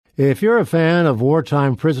If you're a fan of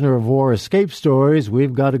wartime prisoner of war escape stories,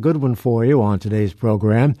 we've got a good one for you on today's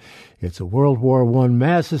program. It's a World War I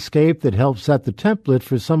mass escape that helps set the template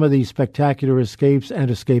for some of these spectacular escapes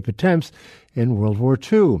and escape attempts in World War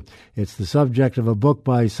II. It's the subject of a book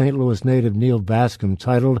by St. Louis native Neil Bascom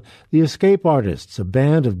titled The Escape Artists, a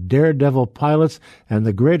band of daredevil pilots and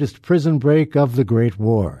the greatest prison break of the Great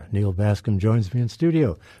War. Neil Bascom joins me in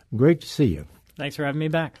studio. Great to see you. Thanks for having me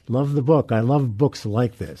back. Love the book. I love books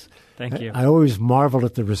like this. Thank you. I always marveled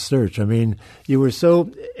at the research. I mean, you were so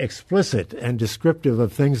explicit and descriptive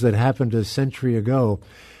of things that happened a century ago.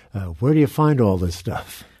 Where do you find all this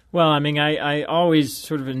stuff? Well, I mean, I always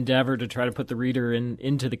sort of endeavor to try to put the reader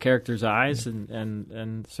into the character's eyes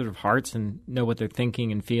and sort of hearts and know what they're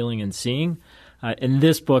thinking and feeling and seeing. In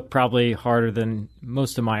this book, probably harder than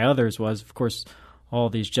most of my others was, of course, all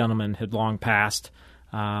these gentlemen had long passed.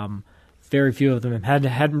 Very few of them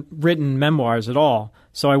had written memoirs at all.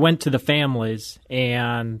 So I went to the families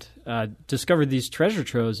and discovered these treasure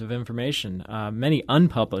troves of information, many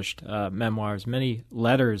unpublished memoirs, many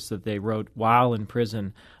letters that they wrote while in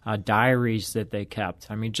prison, diaries that they kept.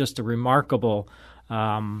 I mean, just a remarkable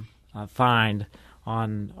find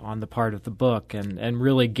on the part of the book, and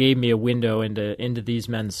really gave me a window into these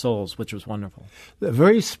men's souls, which was wonderful. A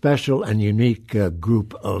very special and unique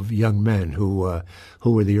group of young men who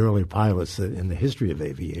were the early pilots in the history of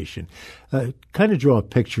aviation. Kind of draw a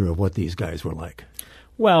picture of what these guys were like.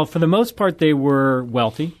 Well, for the most part, they were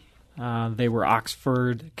wealthy. They were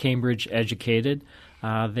Oxford, Cambridge educated.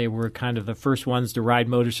 They were kind of the first ones to ride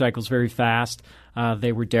motorcycles very fast.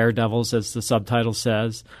 They were daredevils, as the subtitle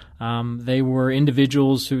says. They were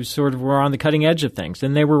individuals who sort of were on the cutting edge of things,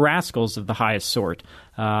 and they were rascals of the highest sort,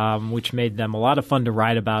 which made them a lot of fun to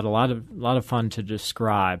write about, a lot of fun to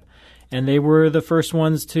describe. And they were the first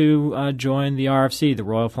ones to join the RFC, the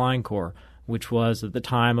Royal Flying Corps, which was at the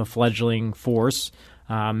time a fledgling force.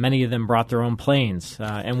 Many of them brought their own planes.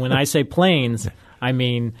 And when I say planes, I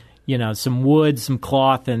mean, some wood, some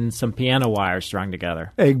cloth, and some piano wires strung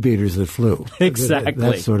together. Egg beaters that flew. Exactly.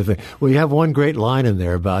 That sort of thing. Well, you have one great line in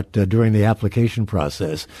there about during the application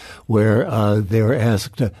process where they were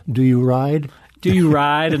asked, do you ride? Do you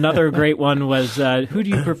ride? Another great one was, who do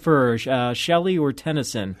you prefer, Shelley or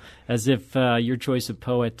Tennyson? As if your choice of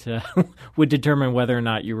poet would determine whether or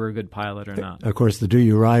not you were a good pilot or not. Of course, the do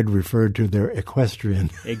you ride referred to their equestrian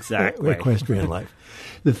life.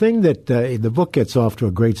 The thing that the book gets off to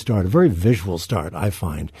a great start, a very visual start, I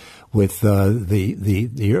find, with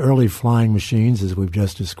the early flying machines, as we've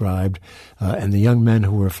just described, and the young men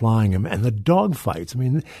who were flying them, and the dogfights. I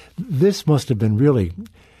mean, this must have been really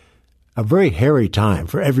a very hairy time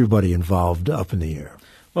for everybody involved up in the air.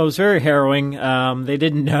 Well, it was very harrowing. They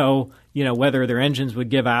didn't know, whether their engines would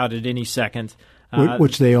give out at any second.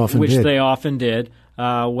 Which they often did.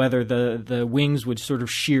 Whether the wings would sort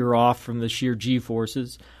of shear off from the sheer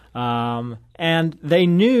G-forces. And they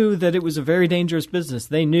knew that it was a very dangerous business.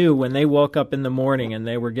 They knew when they woke up in the morning and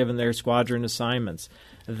they were given their squadron assignments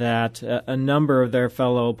that a number of their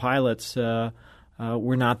fellow pilots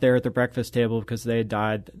were not there at the breakfast table because they had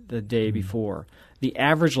died the day before. The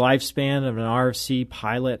average lifespan of an RFC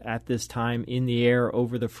pilot at this time in the air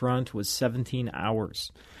over the front was 17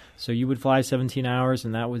 hours. So you would fly 17 hours,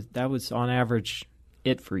 and that was on average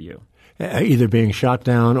it for you. Either being shot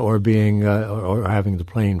down or being or having the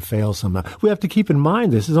plane fail somehow. We have to keep in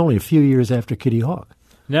mind this is only a few years after Kitty Hawk.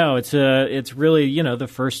 No, it's really the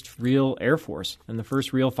first real Air Force and the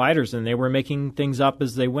first real fighters, and they were making things up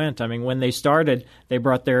as they went. I mean, when they started, they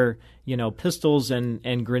brought their pistols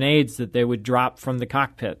and grenades that they would drop from the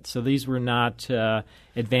cockpit. So these were not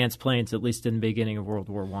advanced planes, at least in the beginning of World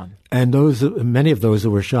War I. And many of those that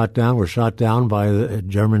were shot down by the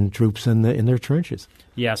German troops in their trenches.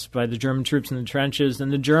 Yes, by the German troops in the trenches,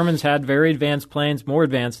 and the Germans had very advanced planes, more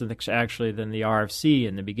advanced than the RFC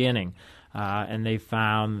in the beginning. And they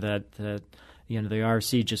found that the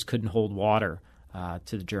RFC just couldn't hold water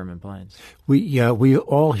to the German planes. We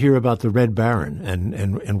all hear about the Red Baron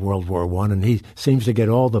in World War I, and he seems to get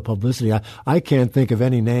all the publicity. I can't think of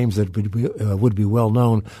any names that would be well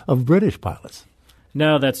known of British pilots.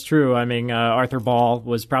 No, that's true. I mean, Arthur Ball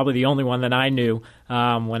was probably the only one that I knew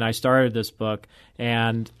when I started this book.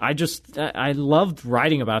 And I loved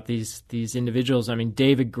writing about these individuals. I mean,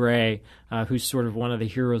 David Gray, who's sort of one of the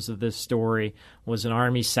heroes of this story, was an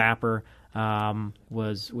Army sapper,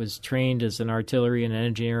 was trained as an artillery and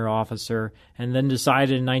engineer officer, and then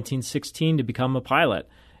decided in 1916 to become a pilot.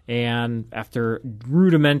 And after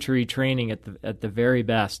rudimentary training at the very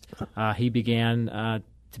best, he began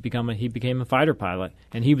he became a fighter pilot,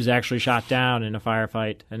 and he was actually shot down in a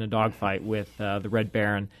firefight and a dogfight with the Red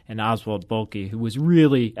Baron and Oswald Boelke, who was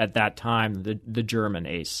really at that time the German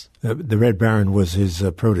ace. The Red Baron was his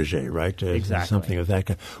protege, right? Exactly. Something of that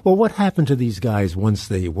kind. Well, what happened to these guys once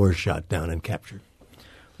they were shot down and captured?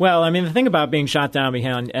 Well, I mean, the thing about being shot down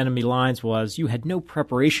behind enemy lines was you had no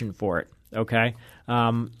preparation for it. Okay,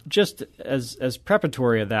 just as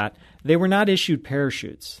preparatory of that, they were not issued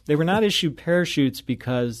parachutes. They were not issued parachutes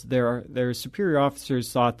because their superior officers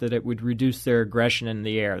thought that it would reduce their aggression in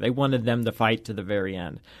the air. They wanted them to fight to the very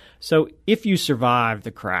end. So if you survived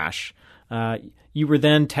the crash, you were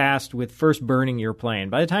then tasked with first burning your plane.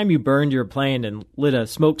 By the time you burned your plane and lit a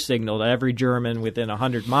smoke signal to every German within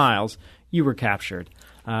 100 miles, you were captured.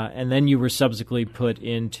 And then you were subsequently put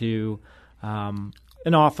into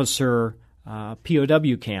an officer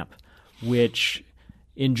POW camp, which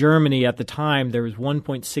in Germany at the time there was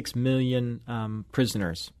 1.6 million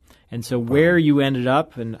prisoners. And so where you ended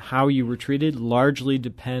up and how you were treated largely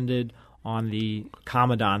depended on the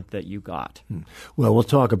commandant that you got. Well, we'll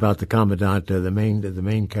talk about the commandant, the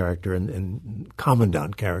main character and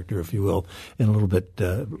commandant character, if you will, in a little bit.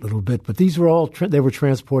 But these were all they were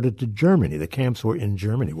transported to Germany. The camps were in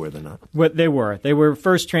Germany, were they not? What they were. They were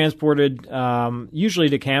first transported usually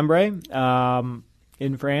to Cambrai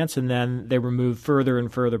in France, and then they were moved further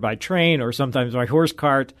and further by train or sometimes by horse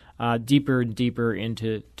cart deeper and deeper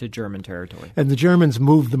into German territory. And the Germans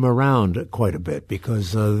moved them around quite a bit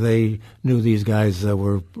because they knew these guys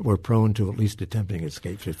were prone to at least attempting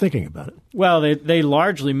escapes or thinking about it. Well, they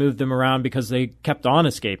largely moved them around because they kept on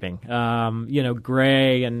escaping.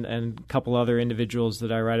 Gray and a couple other individuals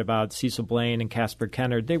that I write about, Cecil Blaine and Caspar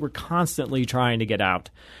Kennard, they were constantly trying to get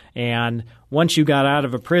out. And once you got out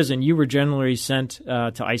of a prison, you were generally sent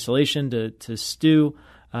to isolation, to stew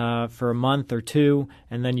for a month or two,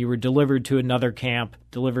 and then you were delivered to another camp,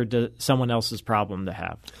 delivered to someone else's problem to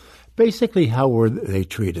have. Basically, how were they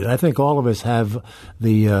treated? I think all of us have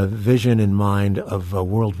the vision in mind of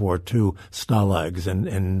World War II stalags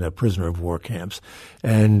and prisoner of war camps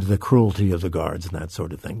and the cruelty of the guards and that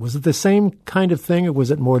sort of thing. Was it the same kind of thing, or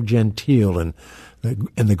was it more genteel in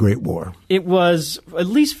the Great War? It was, at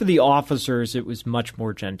least for the officers, it was much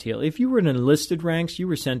more genteel. If you were in enlisted ranks, you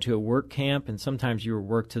were sent to a work camp, and sometimes you were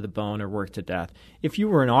worked to the bone or worked to death. If you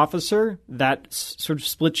were an officer, that sort of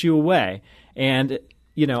split you away. And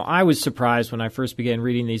I was surprised when I first began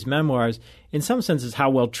reading these memoirs, in some senses,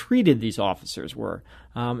 how well treated these officers were.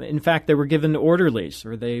 In fact, they were given orderlies,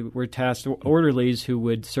 or they were tasked orderlies who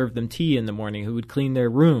would serve them tea in the morning, who would clean their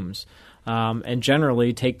rooms, and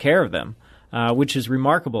generally take care of them, which is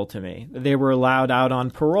remarkable to me. They were allowed out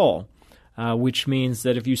on parole, which means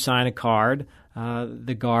that if you sign a card,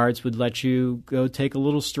 the guards would let you go take a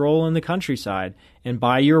little stroll in the countryside. And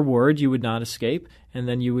by your word, you would not escape, and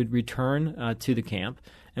then you would return to the camp.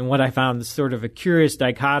 And what I found sort of a curious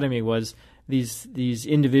dichotomy was these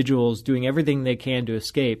individuals doing everything they can to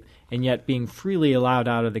escape, and yet being freely allowed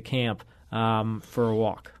out of the camp for a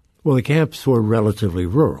walk. Well, the camps were relatively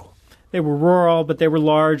rural. They were rural, but they were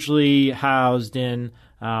largely housed in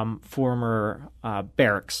former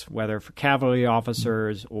barracks, whether for cavalry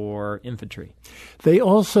officers or infantry. They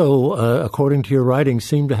also, according to your writing,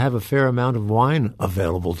 seem to have a fair amount of wine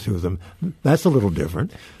available to them. That's a little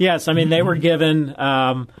different. Yes, I mean, they were given,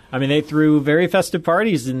 they threw very festive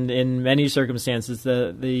parties in many circumstances.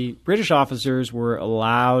 The British officers were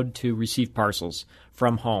allowed to receive parcels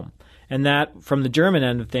from home. And that, from the German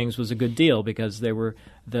end of things, was a good deal because they were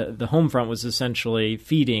the home front was essentially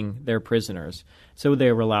feeding their prisoners. So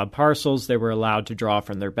they were allowed parcels. They were allowed to draw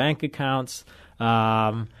from their bank accounts.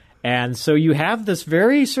 And so you have this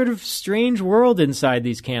very sort of strange world inside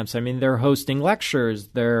these camps. I mean, they're hosting lectures.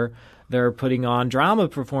 They're putting on drama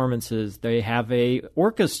performances. They have a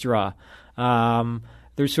orchestra.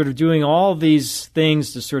 They're sort of doing all these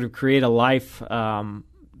things to sort of create a life that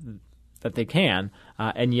they can.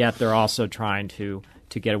 And yet they're also trying to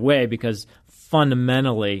get away because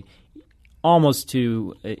fundamentally, almost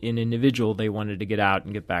to an individual, they wanted to get out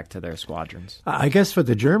and get back to their squadrons. I guess for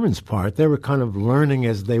the Germans' part, they were kind of learning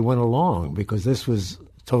as they went along because this was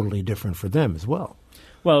totally different for them as well.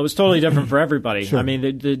 Well, it was totally different for everybody. Sure. I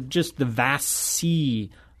mean, just the vast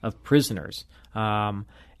sea of prisoners. And,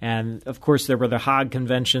 of course, there were the Hague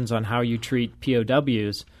Conventions on how you treat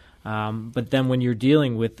POWs. But then when you're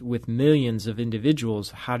dealing with millions of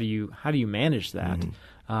individuals, how do you manage that?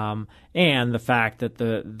 Mm-hmm. And the fact that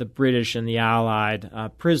the British and the Allied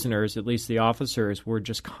prisoners, at least the officers, were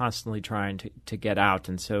just constantly trying to get out,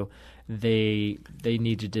 and so they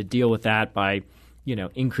needed to deal with that by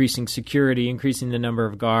increasing security, increasing the number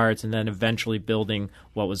of guards, and then eventually building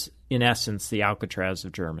what was, in essence, the Alcatraz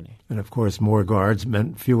of Germany. And, of course, more guards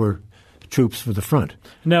meant fewer troops for the front.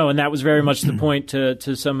 No, and that was very much the point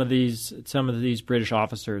to some of these British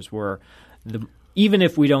officers were, even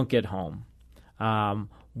if we don't get home,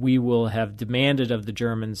 we will have demanded of the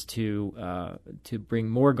Germans to bring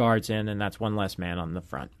more guards in, and that's one less man on the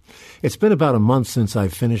front. It's been about a month since I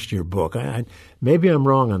finished your book. Maybe I'm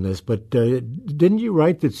wrong on this, but didn't you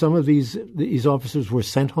write that some of these officers were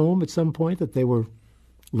sent home at some point, that they were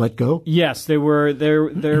let go? Yes, they were.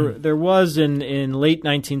 There was in late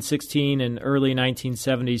 1916 and early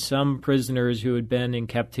 1970 some prisoners who had been in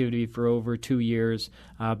captivity for over 2 years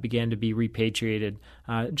began to be repatriated.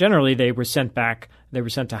 Generally, they were sent back. They were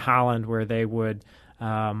sent to Holland, where they would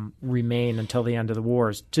remain until the end of the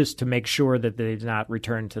wars, just to make sure that they did not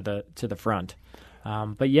return to the front.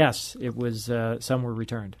 But yes, it was some were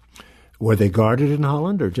returned. Were they guarded in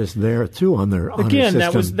Holland, or just there too on their honor system?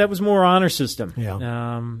 Again, that was more honor system.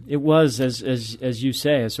 Yeah. It was, as you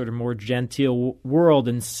say, a sort of more genteel world.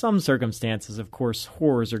 In some circumstances, of course,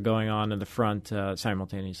 horrors are going on in the front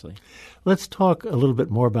simultaneously. Let's talk a little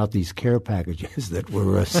bit more about these care packages that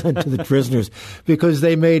were sent to the prisoners, because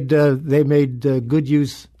they made good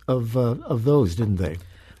use of those, didn't they?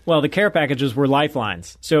 Well, the care packages were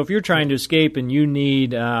lifelines. So if you're trying to escape and you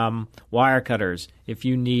need wire cutters, if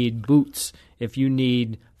you need boots, if you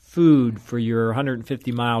need food for your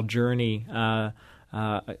 150-mile journey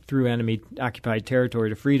through enemy-occupied territory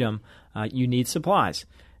to freedom, you need supplies.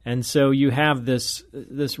 And so you have this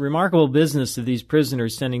remarkable business of these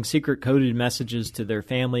prisoners sending secret coded messages to their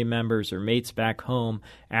family members or mates back home,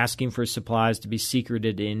 asking for supplies to be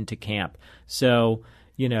secreted into camp. So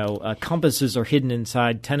compasses are hidden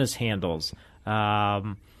inside tennis handles.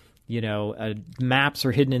 Maps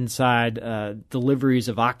are hidden inside deliveries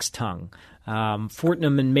of ox tongue.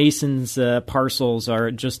 Fortnum and Mason's parcels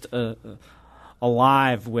are just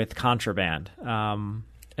alive with contraband.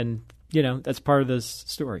 And that's part of this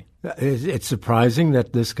story. It's surprising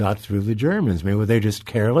that this got through the Germans. I mean, were they just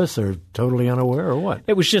careless or totally unaware, or what?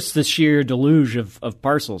 It was just the sheer deluge of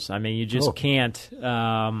parcels. I mean, you just can't.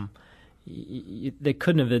 They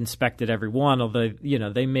couldn't have inspected every one, although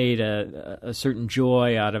they made a certain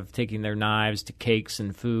joy out of taking their knives to cakes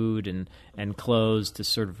and food and clothes to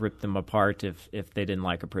sort of rip them apart if they didn't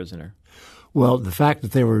like a prisoner. Well, the fact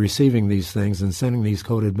that they were receiving these things and sending these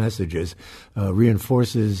coded messages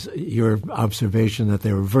reinforces your observation that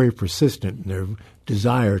they were very persistent in their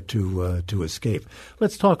desire to escape.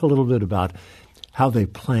 Let's talk a little bit about how they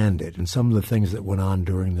planned it and some of the things that went on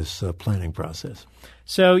during this planning process.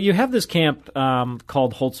 So you have this camp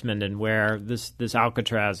called Holzminden, where this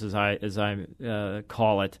Alcatraz, as I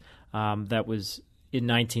call it, that was in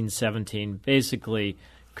 1917, basically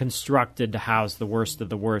constructed to house the worst of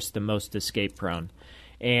the worst, the most escape-prone.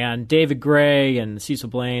 And David Gray and Cecil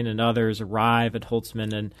Blaine and others arrive at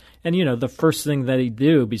Holzminden, and the first thing that they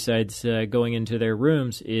do, besides going into their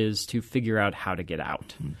rooms, is to figure out how to get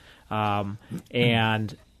out.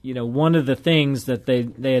 And one of the things that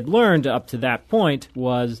they had learned up to that point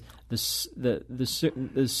was as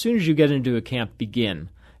soon as you get into a camp, begin,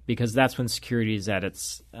 because that's when security is at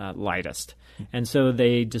its lightest. And so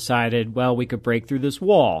they decided, well, we could break through this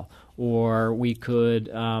wall, or we could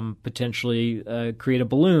potentially create a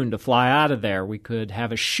balloon to fly out of there. We could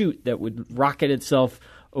have a chute that would rocket itself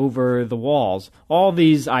over the walls. All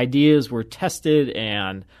these ideas were tested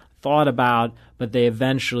and thought about, but they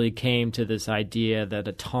eventually came to this idea that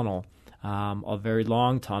a tunnel, a very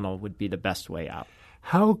long tunnel, would be the best way out.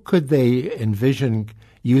 How could they envision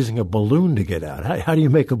using a balloon to get out? How do you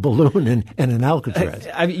make a balloon in an Alcatraz?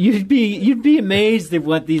 I mean, you'd be amazed at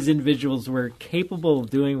what these individuals were capable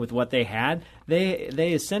of doing with what they had.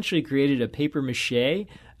 They essentially created a papier-mâché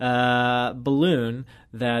balloon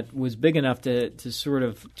that was big enough to sort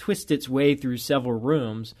of twist its way through several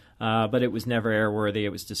rooms, but it was never airworthy. It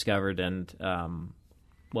was discovered and,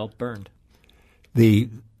 burned. The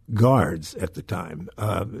guards at the time,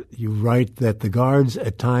 you write that the guards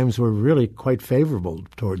at times were really quite favorable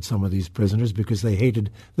towards some of these prisoners because they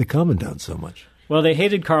hated the commandant so much. Well, they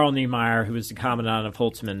hated Karl Niemeyer, who was the commandant of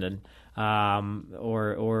Holzminden,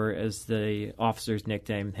 or as the officers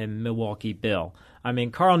nicknamed him, Milwaukee Bill. I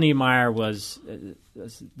mean, Karl Niemeyer was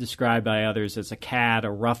described by others as a cad,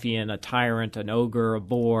 a ruffian, a tyrant, an ogre, a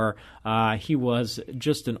bore. He was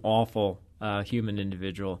just an awful human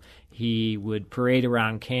individual. He would parade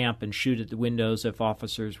around camp and shoot at the windows if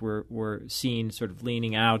officers were seen sort of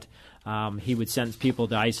leaning out. He would sentence people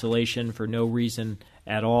to isolation for no reason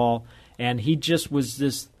at all. And he just was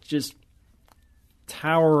this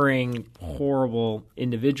towering, horrible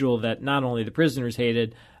individual that not only the prisoners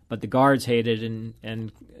hated, but the guards hated,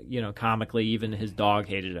 and comically, even his dog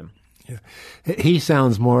hated him. Yeah. He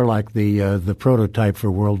sounds more like the prototype for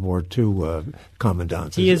World War II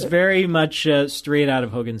commandants. He is very much straight out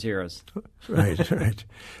of Hogan's Heroes. Right.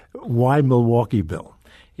 Why Milwaukee Bill?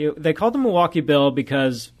 They called him Milwaukee Bill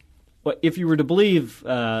because, if you were to believe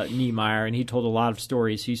Niemeyer, and he told a lot of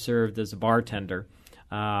stories, he served as a bartender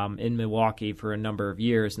in Milwaukee for a number of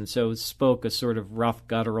years, and so spoke a sort of rough,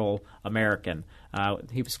 guttural American.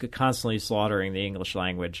 He was constantly slaughtering the English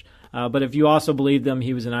language. But if you also believed him,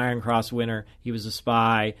 he was an Iron Cross winner. He was a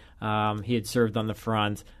spy. He had served on the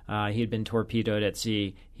front. He had been torpedoed at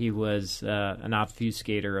sea. He was an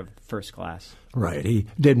obfuscator of first class. Right. He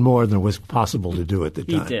did more than was possible to do at the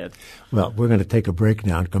time. He did. Well, we're going to take a break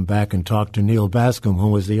now and come back and talk to Neil Bascom, who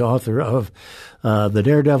was the author of the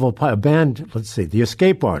Daredevil band. Let's see, The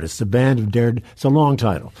Escape Artists, a band of It's a long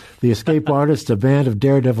title. The Escape Artists, a band of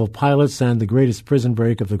daredevil pilots and the greatest prison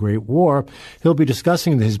break of the Great War. He'll be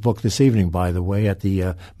discussing his book this evening, by the way, at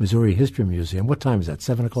the Missouri History Museum. What time is that?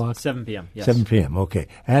 7 o'clock? 7 p.m. Yes. 7 p.m. Okay,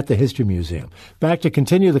 at the History Museum. Back to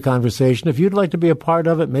continue the conversation. If you'd like to be a part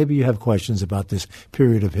of it, maybe you have questions about this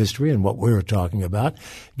period of history and what we're talking about,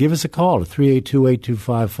 give us a call at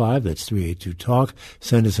 382-8255. That's 382-TALK.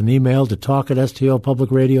 Send us an email to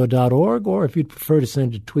talk@stlpublicradio.org, or if you'd prefer to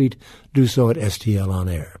send a tweet, do so at STL On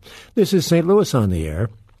Air. This is St. Louis on the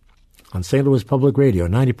Air on St. Louis Public Radio,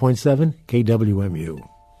 90.7 KWMU.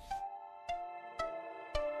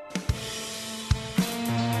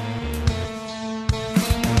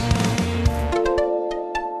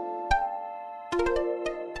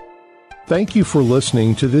 Thank you for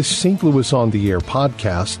listening to this St. Louis on the Air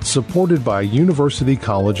podcast supported by University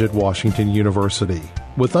College at Washington University,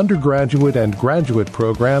 with undergraduate and graduate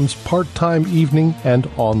programs part-time, evening, and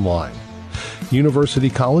online. University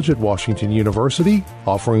College at Washington University,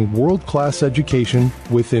 offering world-class education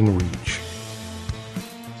within reach.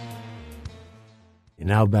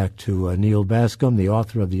 Now back to Neil Bascom, the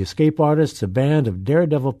author of The Escape Artists, a band of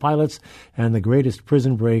daredevil pilots and the greatest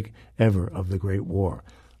prison break ever of the Great War.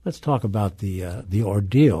 Let's talk about the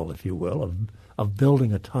ordeal, if you will, of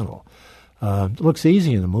building a tunnel. It looks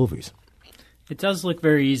easy in the movies. It does look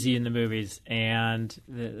very easy in the movies, and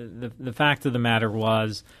the fact of the matter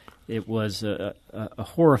was, it was a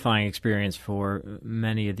horrifying experience for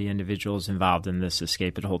many of the individuals involved in this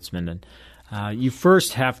escape at Holzminden. You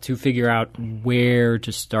first have to figure out where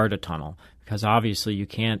to start a tunnel, because obviously you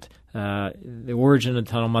can't. The origin of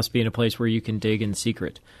the tunnel must be in a place where you can dig in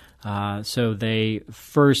secret. So they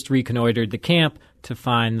first reconnoitered the camp to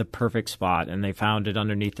find the perfect spot, and they found it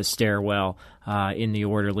underneath the stairwell in the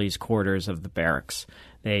orderlies' quarters of the barracks.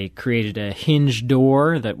 They created a hinged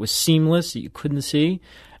door that was seamless that you couldn't see,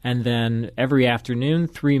 and then every afternoon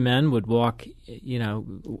 3 men would walk,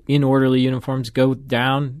 in orderly uniforms, go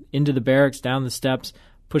down into the barracks, down the steps,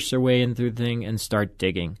 push their way in through the thing, and start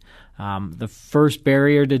digging. The first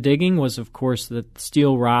barrier to digging was, of course, that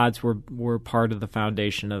steel rods were part of the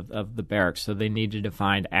foundation of the barracks, so they needed to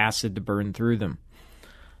find acid to burn through them.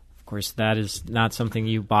 Of course, that is not something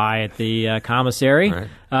you buy at the commissary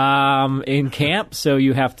in camp, so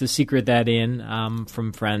you have to secret that in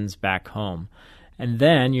from friends back home. And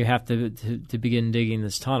then you have to begin digging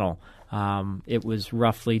this tunnel. It was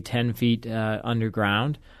roughly 10 feet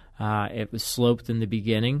underground. It was sloped in the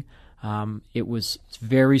beginning. It was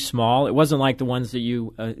very small. It wasn't like the ones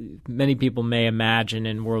that many people may imagine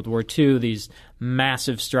in World War II, these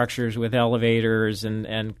massive structures with elevators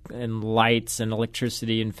and lights and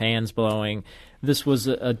electricity and fans blowing. This was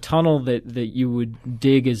a tunnel that you would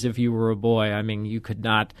dig as if you were a boy. I mean, you could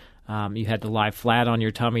not you had to lie flat on your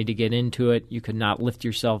tummy to get into it. You could not lift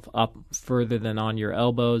yourself up further than on your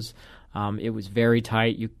elbows. It was very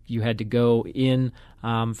tight. You had to go in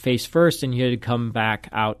face first, and you had to come back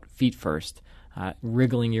out feet first,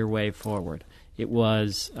 wriggling your way forward. It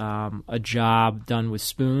was a job done with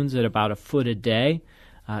spoons at about a foot a day.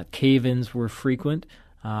 Cave-ins were frequent.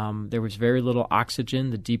 There was very little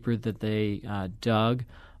oxygen the deeper that they dug.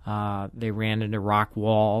 They ran into rock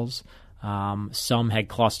walls. Some had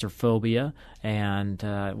claustrophobia and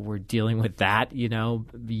were dealing with that,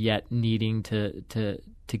 yet needing to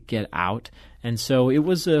get out. And so it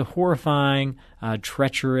was a horrifying,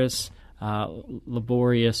 treacherous,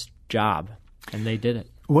 laborious job, and they did it.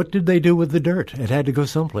 What did they do with the dirt? It had to go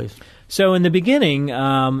someplace. So in the beginning,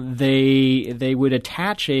 they would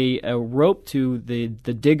attach a rope to the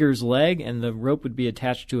digger's leg, and the rope would be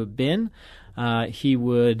attached to a bin. He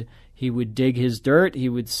would dig his dirt. He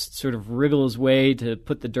would sort of wriggle his way to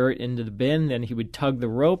put the dirt into the bin. Then he would tug the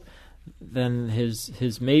rope. then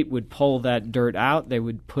his mate would pull that dirt out. They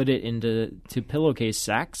would put it into pillowcase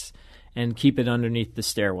sacks and keep it underneath the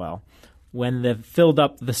stairwell. When they filled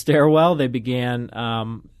up the stairwell, they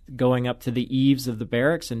began going up to the eaves of the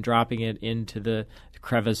barracks and dropping it into the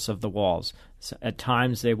crevice of the walls. So at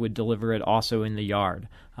times, they would deliver it also in the yard.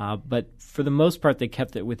 But for the most part, they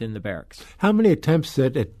kept it within the barracks. How many attempts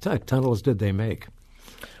at tunnels did they make?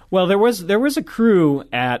 Well, there was a crew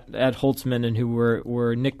at Holtzminden who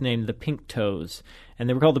were nicknamed the Pink Toes, and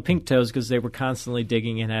they were called the Pink Toes because they were constantly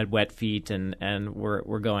digging and had wet feet and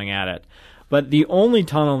were going at it. But the only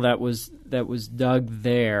tunnel that was dug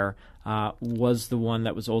there was the one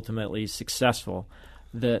that was ultimately successful.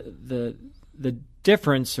 The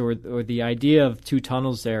difference or the idea of two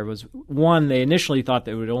tunnels there was, one, they initially thought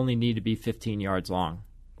that it would only need to be 15 yards long.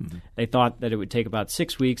 Mm-hmm. They thought that it would take about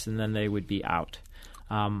 6 weeks and then they would be out.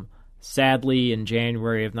 Sadly, in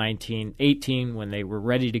January of 1918, when they were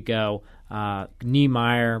ready to go,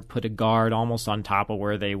 Niemeyer put a guard almost on top of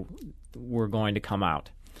where they were going to come out.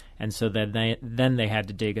 And so then they had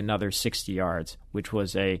to dig another 60 yards, which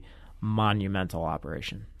was a monumental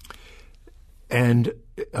operation. And,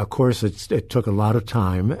 of course, it took a lot of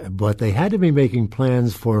time, but they had to be making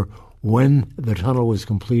plans for when the tunnel was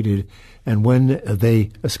completed and when they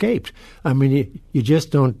escaped. I mean, you just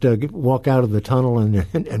don't walk out of the tunnel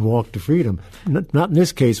and walk to freedom. Not in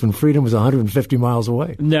this case, when freedom was 150 miles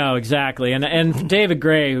away. No, exactly. And David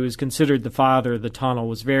Gray, who is considered the father of the tunnel,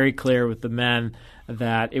 was very clear with the men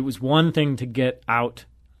that it was one thing to get out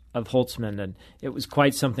of Holtzminden. It was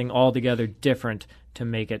quite something altogether different to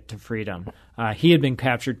make it to freedom. He had been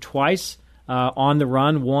captured twice on the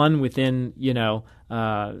run, one within,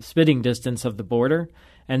 spitting distance of the border.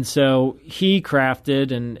 And so he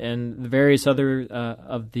crafted, and the various other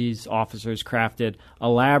of these officers crafted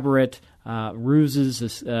elaborate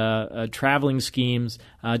ruses, traveling schemes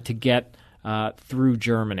to get through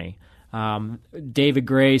Germany. David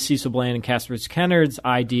Gray, Cecil Blaine, and Caspar Kennard's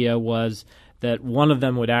idea was that one of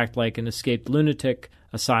them would act like an escaped lunatic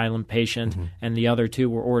asylum patient, mm-hmm. and the other two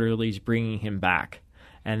were orderlies bringing him back.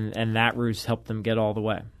 And that ruse helped them get all the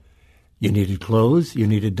way. You needed clothes, you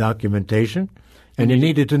needed documentation, and you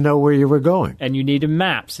needed to know where you were going. And you needed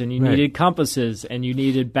maps, and you needed compasses, and you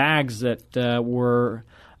needed bags that were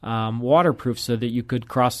waterproof so that you could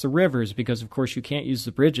cross the rivers because, of course, you can't use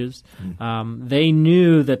the bridges. Mm. They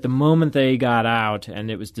knew that the moment they got out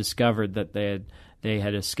and it was discovered that they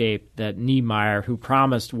had escaped, that Niemeyer, who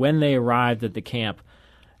promised when they arrived at the camp,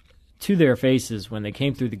 to their faces when they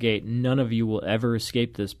came through the gate, none of you will ever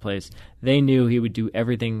escape this place. They knew he would do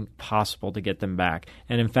everything possible to get them back.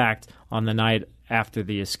 And in fact, on the night after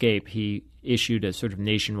the escape, he issued a sort of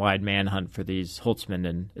nationwide manhunt for these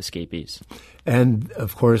Holtzminden escapees. And,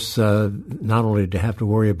 of course, not only did they have to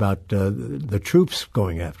worry about the troops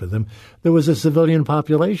going after them, there was a civilian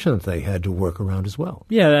population that they had to work around as well.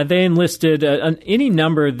 Yeah, they enlisted any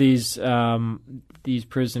number of these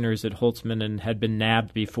prisoners at Holtzminden had been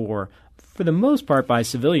nabbed before, for the most part by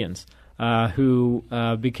civilians who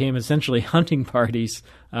became essentially hunting parties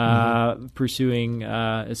pursuing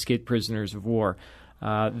escaped prisoners of war.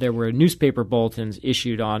 There were newspaper bulletins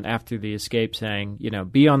issued after the escape saying,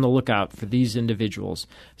 be on the lookout for these individuals.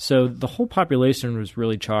 So the whole population was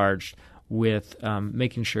really charged with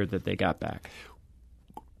making sure that they got back.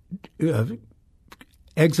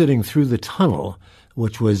 Exiting through the tunnel,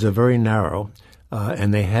 which was very narrow,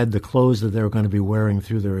 and they had the clothes that they were going to be wearing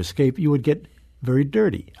through their escape, you would get very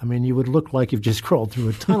dirty. I mean, you would look like you've just crawled through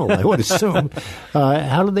a tunnel, I would assume.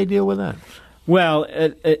 How did they deal with that? Well,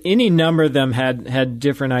 any number of them had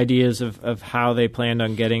different ideas of how they planned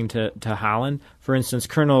on getting to Holland. For instance,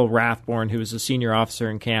 Colonel Rathborn, who was a senior officer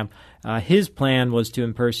in camp, his plan was to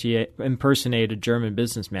impersonate a German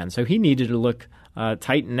businessman. So he needed to look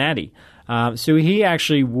tight and natty. So he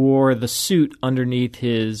actually wore the suit underneath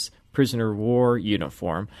his prisoner of war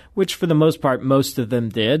uniform, which for the most part, most of them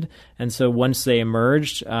did. And so once they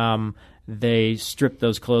emerged, they stripped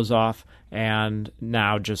those clothes off and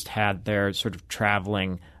now just had their sort of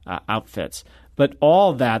traveling outfits. But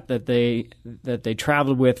all that they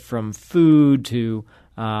traveled with, from food to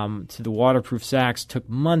the waterproof sacks, took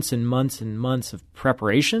months and months and months of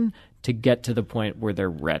preparation to get to the point where they're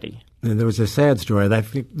ready. And there was a sad story. I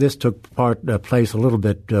think this took place a little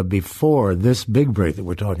bit before this big break that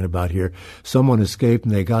we're talking about here. Someone escaped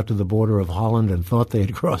and they got to the border of Holland and thought they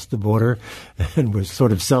had crossed the border and was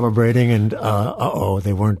sort of celebrating, and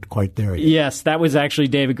they weren't quite there yet. Yes, that was actually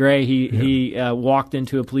David Gray. He walked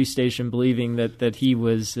into a police station believing that he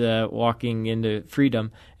was walking into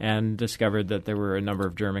freedom and discovered that there were a number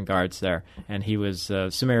of German guards there, and he was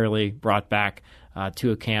summarily brought back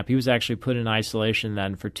to a camp. He was actually put in isolation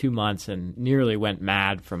then for 2 months and nearly went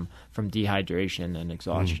mad from dehydration and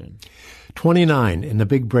exhaustion. 29, in the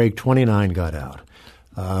big break, 29 got out,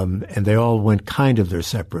 and they all went kind of their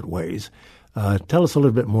separate ways. Tell us a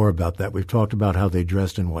little bit more about that. We've talked about how they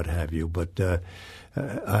dressed and what have you, but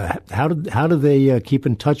how did they keep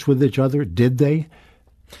in touch with each other? Did they?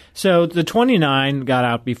 So the 29 got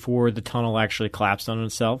out before the tunnel actually collapsed on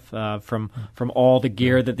itself. From all the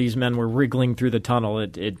gear that these men were wriggling through the tunnel,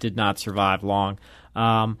 it did not survive long.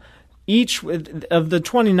 Each of the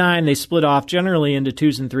 29, they split off generally into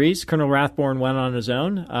 2s and 3s. Colonel Rathborne went on his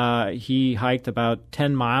own. He hiked about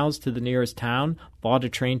 10 miles to the nearest town, bought a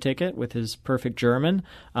train ticket with his perfect German,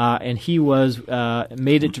 and he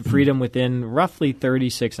made it to freedom within roughly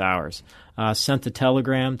 36 hours. Sent a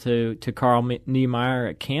telegram to Karl Niemeyer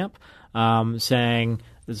at camp saying,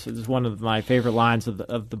 this is one of my favorite lines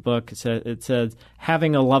of the book, it says,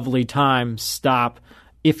 "Having a lovely time, stop.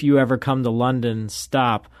 If you ever come to London,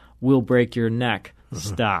 stop. We'll break your neck,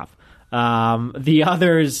 stop." The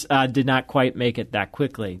others did not quite make it that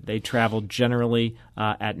quickly. They traveled generally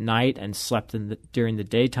at night and slept during the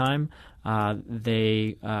daytime.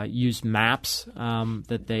 They used maps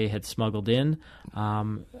that they had smuggled in.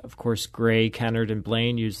 Of course, Gray, Kennard, and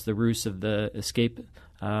Blaine used the ruse of the escape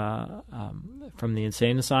from the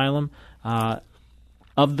insane asylum.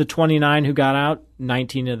 Of the 29 who got out,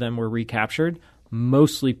 19 of them were recaptured,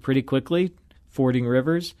 mostly pretty quickly, fording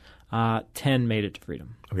rivers. 10 made it to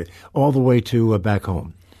freedom. Okay, all the way to back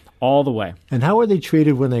home. All the way. And how were they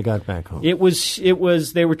treated when they got back home? They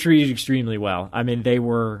were treated extremely well. I mean, they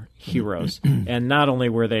were heroes. And not only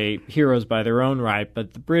were they heroes by their own right,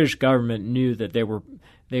 but the British government knew that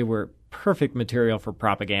they were perfect material for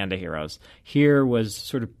propaganda heroes. Here was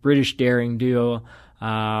sort of British daring do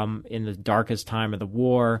in the darkest time of the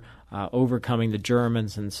war, overcoming the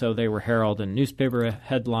Germans, and so they were heralded in newspaper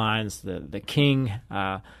headlines. The king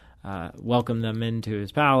welcomed them into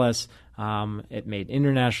his palace. It made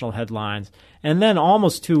international headlines. And then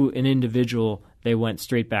almost to an individual, they went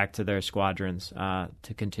straight back to their squadrons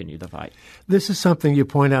to continue the fight. This is something you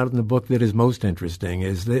point out in the book that is most interesting,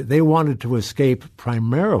 is they wanted to escape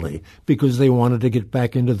primarily because they wanted to get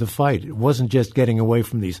back into the fight. It wasn't just getting away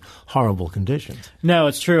from these horrible conditions. No,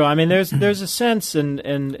 it's true. I mean, there's a sense, and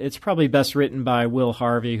it's probably best written by Will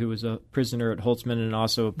Harvey, who was a prisoner at Holtzman and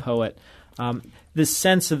also a poet, this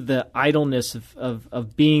sense of the idleness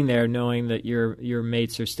of being there, knowing that your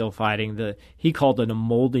mates are still fighting. He called it a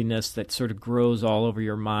moldiness that sort of grows all over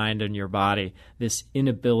your mind and your body, this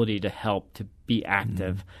inability to help, to be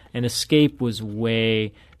active. Mm-hmm. And escape was a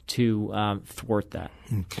way to thwart that.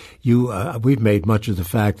 We've made much of the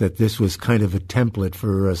fact that this was kind of a template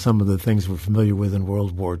for some of the things we're familiar with in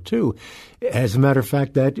World War II. As a matter of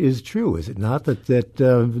fact, that is true, is it not? That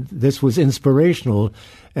this was inspirational,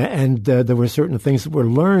 and there were certain things that were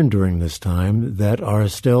learned during this time that are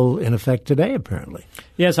still in effect today, apparently.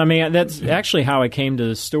 Yes, I mean, that's actually how I came to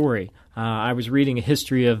the story. I was reading a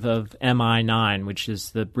history of MI9, which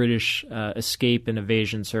is the British escape and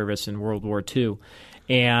evasion service in World War II.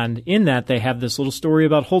 And in that, they have this little story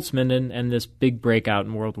about Holtzman and this big breakout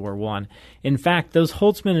in World War I. In fact, those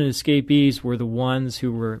Holtzman and escapees were the ones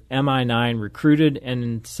who were MI9 recruited, and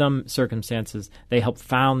in some circumstances, they helped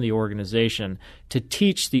found the organization to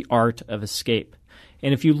teach the art of escape.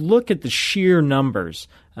 And if you look at the sheer numbers,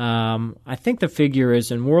 I think the figure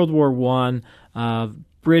is in World War I,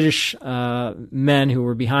 British men who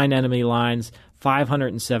were behind enemy lines,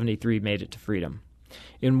 573 made it to freedom.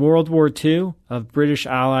 In World War II, of British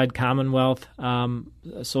Allied Commonwealth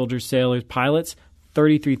soldiers, sailors, pilots,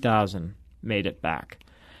 33,000 made it back.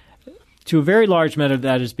 To a very large measure,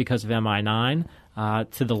 that is because of MI9,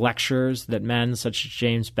 to the lectures that men such as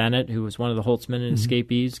James Bennett, who was one of the Holtzman and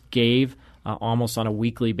escapees, gave almost on a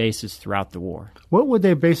weekly basis throughout the war. What would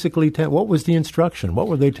they basically what was the instruction? What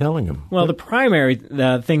were they telling them? Well, the primary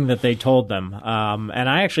thing that they told them, and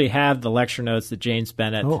I actually have the lecture notes that James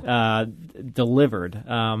Bennett delivered.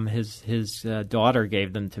 His daughter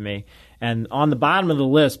gave them to me. And on the bottom of the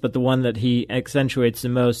list, but the one that he accentuates the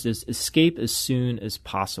most, is escape as soon as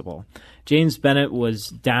possible. James Bennett was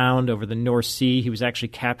downed over the North Sea. He was actually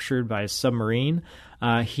captured by a submarine.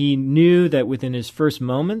 He knew that within his first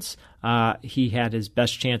moments, he had his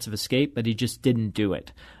best chance of escape, but he just didn't do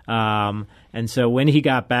it. And so when he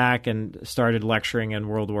got back and started lecturing in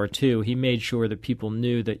World War II, he made sure that people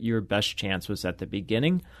knew that your best chance was at the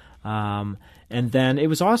beginning. And then it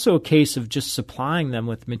was also a case of just supplying them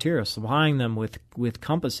with material, supplying them with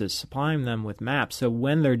compasses, supplying them with maps. So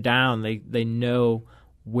when they're down, they know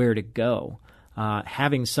where to go.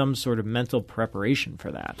 having some sort of mental preparation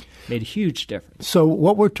for that made a huge difference. So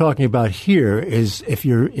what we're talking about here is if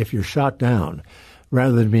you're shot down,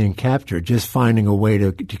 rather than being captured, just finding a way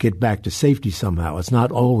to get back to safety somehow. It's not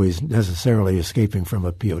always necessarily escaping from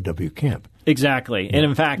a POW camp. Exactly. And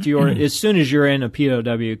in fact, as soon as you're in a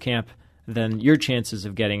POW camp, then your chances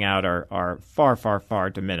of getting out are far, far, far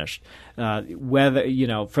diminished. Whether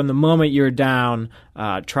from the moment you're down,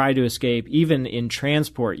 try to escape. Even in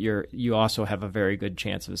transport, you also have a very good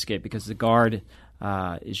chance of escape because the guard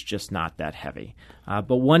is just not that heavy.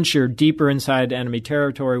 But once you're deeper inside enemy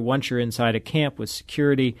territory, once you're inside a camp with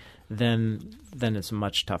security, then it's a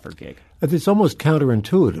much tougher gig. It's almost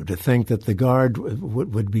counterintuitive to think that the guard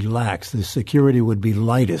would be lax, the security would be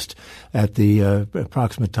lightest at the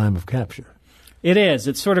approximate time of capture. It is.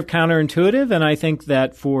 It's sort of counterintuitive, and I think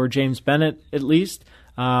that for James Bennett, at least,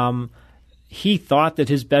 he thought that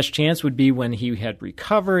his best chance would be when he had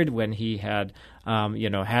recovered, when he had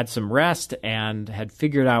had some rest and had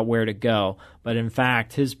figured out where to go. But in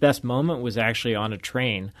fact, his best moment was actually on a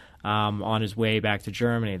train on his way back to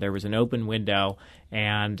Germany. There was an open window,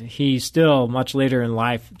 and he still, much later in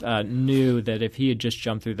life, knew that if he had just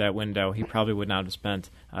jumped through that window, he probably would not have spent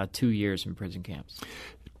 2 years in prison camps.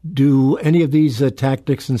 Do any of these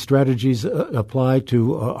tactics and strategies apply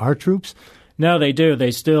to our troops? No, they do.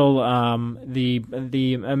 They still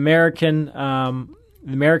the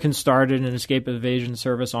Americans started an escape evasion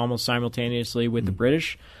service almost simultaneously with the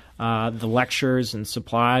British. The lectures and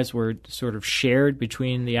supplies were sort of shared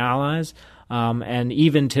between the Allies. And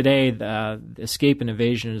even today, escape and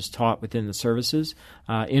evasion is taught within the services.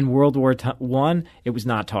 In World War I, it was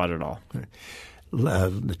not taught at all.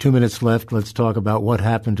 The 2 minutes left. Let's talk about what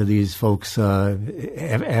happened to these folks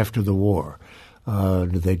after the war.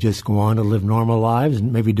 Did they just go on to live normal lives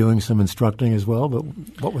and maybe doing some instructing as well? But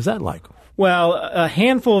what was that like? Well, a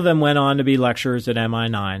handful of them went on to be lecturers at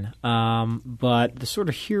MI9, but the sort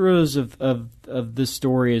of heroes of this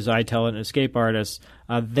story, as I tell it, Escape Artists,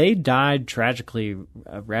 they died tragically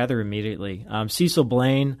rather immediately. Cecil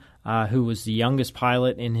Blaine, who was the youngest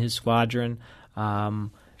pilot in his squadron,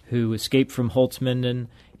 who escaped from Holzminden,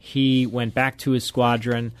 he went back to his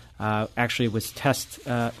squadron, actually was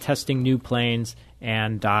testing new planes,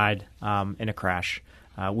 and died in a crash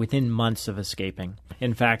within months of escaping.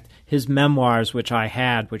 In fact, his memoirs, which I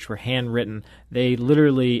had, which were handwritten, they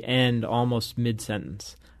literally end almost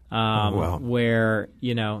mid-sentence, where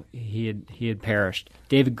he had perished.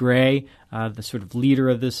 David Gray, the sort of leader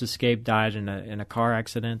of this escape, died in a car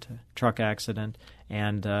accident, a truck accident,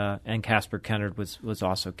 and Caspar Kennard was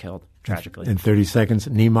also killed tragically. In 30 seconds,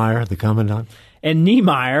 Niemeyer, the commandant. And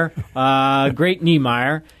Niemeyer, great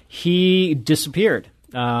Niemeyer, he disappeared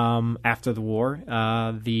after the war.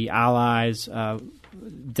 The Allies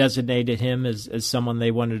designated him as someone they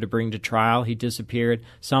wanted to bring to trial. He disappeared.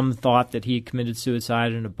 Some thought that he had committed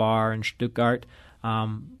suicide in a bar in Stuttgart,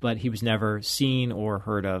 but he was never seen or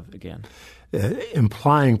heard of again.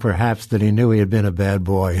 Implying perhaps that he knew he had been a bad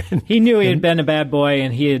boy. He knew he had been a bad boy,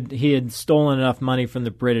 and he had stolen enough money from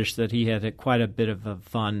the British that he had quite a bit of a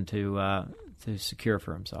fund to secure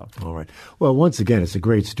for himself. All right. Well, once again, it's a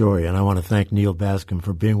great story, and I want to thank Neil Bascom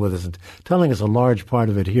for being with us and telling us a large part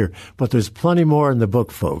of it here. But there's plenty more in the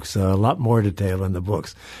book, folks, a lot more detail in the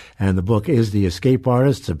books. And the book is The Escape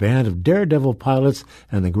Artists, a band of daredevil pilots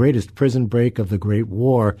and the greatest prison break of the Great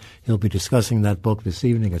War. He'll be discussing that book this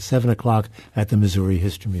evening at 7 o'clock at the Missouri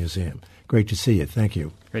History Museum. Great to see you. Thank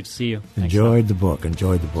you. Great to see you. Enjoyed the book.